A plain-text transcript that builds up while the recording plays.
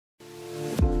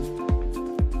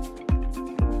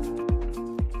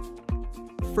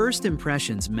first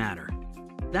impressions matter.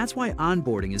 That's why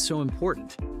onboarding is so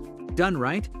important. Done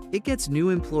right, it gets new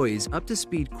employees up to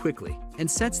speed quickly and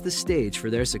sets the stage for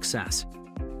their success.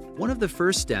 One of the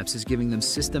first steps is giving them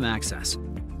system access.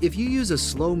 If you use a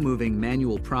slow-moving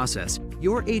manual process,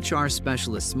 your HR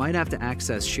specialists might have to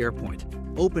access SharePoint,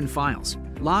 open files,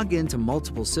 log into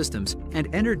multiple systems,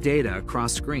 and enter data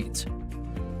across screens.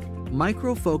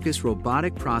 Micro Focus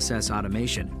Robotic Process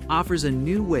Automation offers a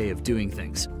new way of doing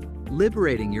things,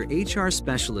 liberating your HR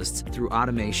specialists through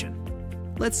automation.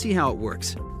 Let's see how it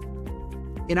works.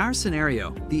 In our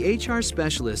scenario, the HR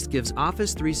specialist gives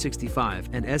Office 365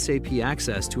 and SAP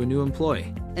access to a new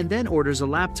employee, and then orders a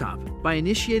laptop by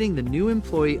initiating the new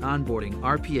employee onboarding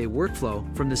RPA workflow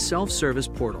from the self-service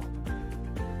portal.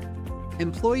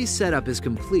 Employee setup is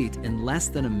complete in less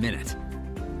than a minute.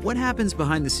 What happens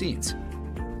behind the scenes?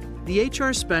 The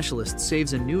HR specialist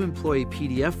saves a new employee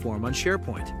PDF form on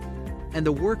SharePoint, and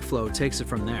the workflow takes it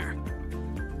from there.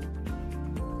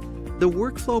 The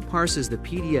workflow parses the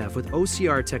PDF with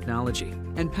OCR technology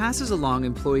and passes along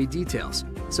employee details,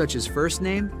 such as first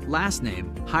name, last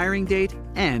name, hiring date,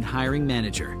 and hiring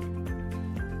manager.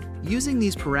 Using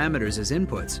these parameters as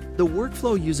inputs, the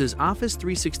workflow uses Office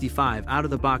 365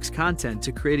 out-of-the-box content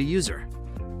to create a user.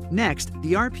 Next,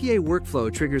 the RPA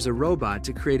workflow triggers a robot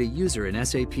to create a user in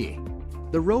SAP.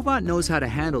 The robot knows how to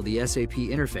handle the SAP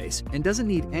interface and doesn't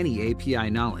need any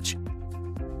API knowledge.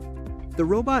 The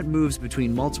robot moves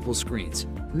between multiple screens,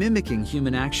 mimicking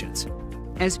human actions.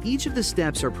 As each of the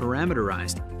steps are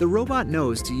parameterized, the robot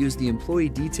knows to use the employee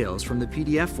details from the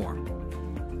PDF form.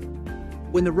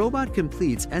 When the robot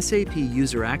completes SAP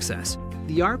user access,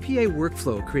 the RPA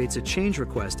workflow creates a change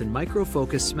request in Micro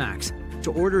Focus SMAX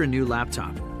to order a new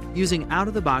laptop, using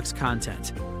out-of-the-box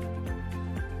content.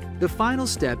 The final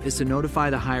step is to notify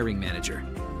the hiring manager.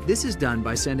 This is done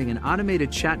by sending an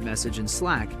automated chat message in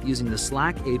Slack using the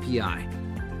Slack API.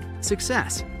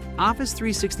 Success! Office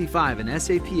 365 and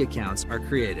SAP accounts are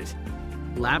created.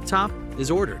 Laptop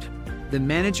is ordered. The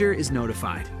manager is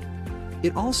notified.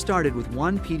 It all started with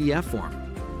one PDF form,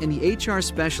 and the HR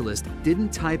specialist didn't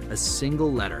type a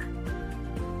single letter.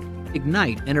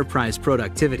 Ignite enterprise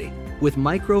productivity with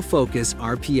Micro Focus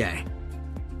RPA.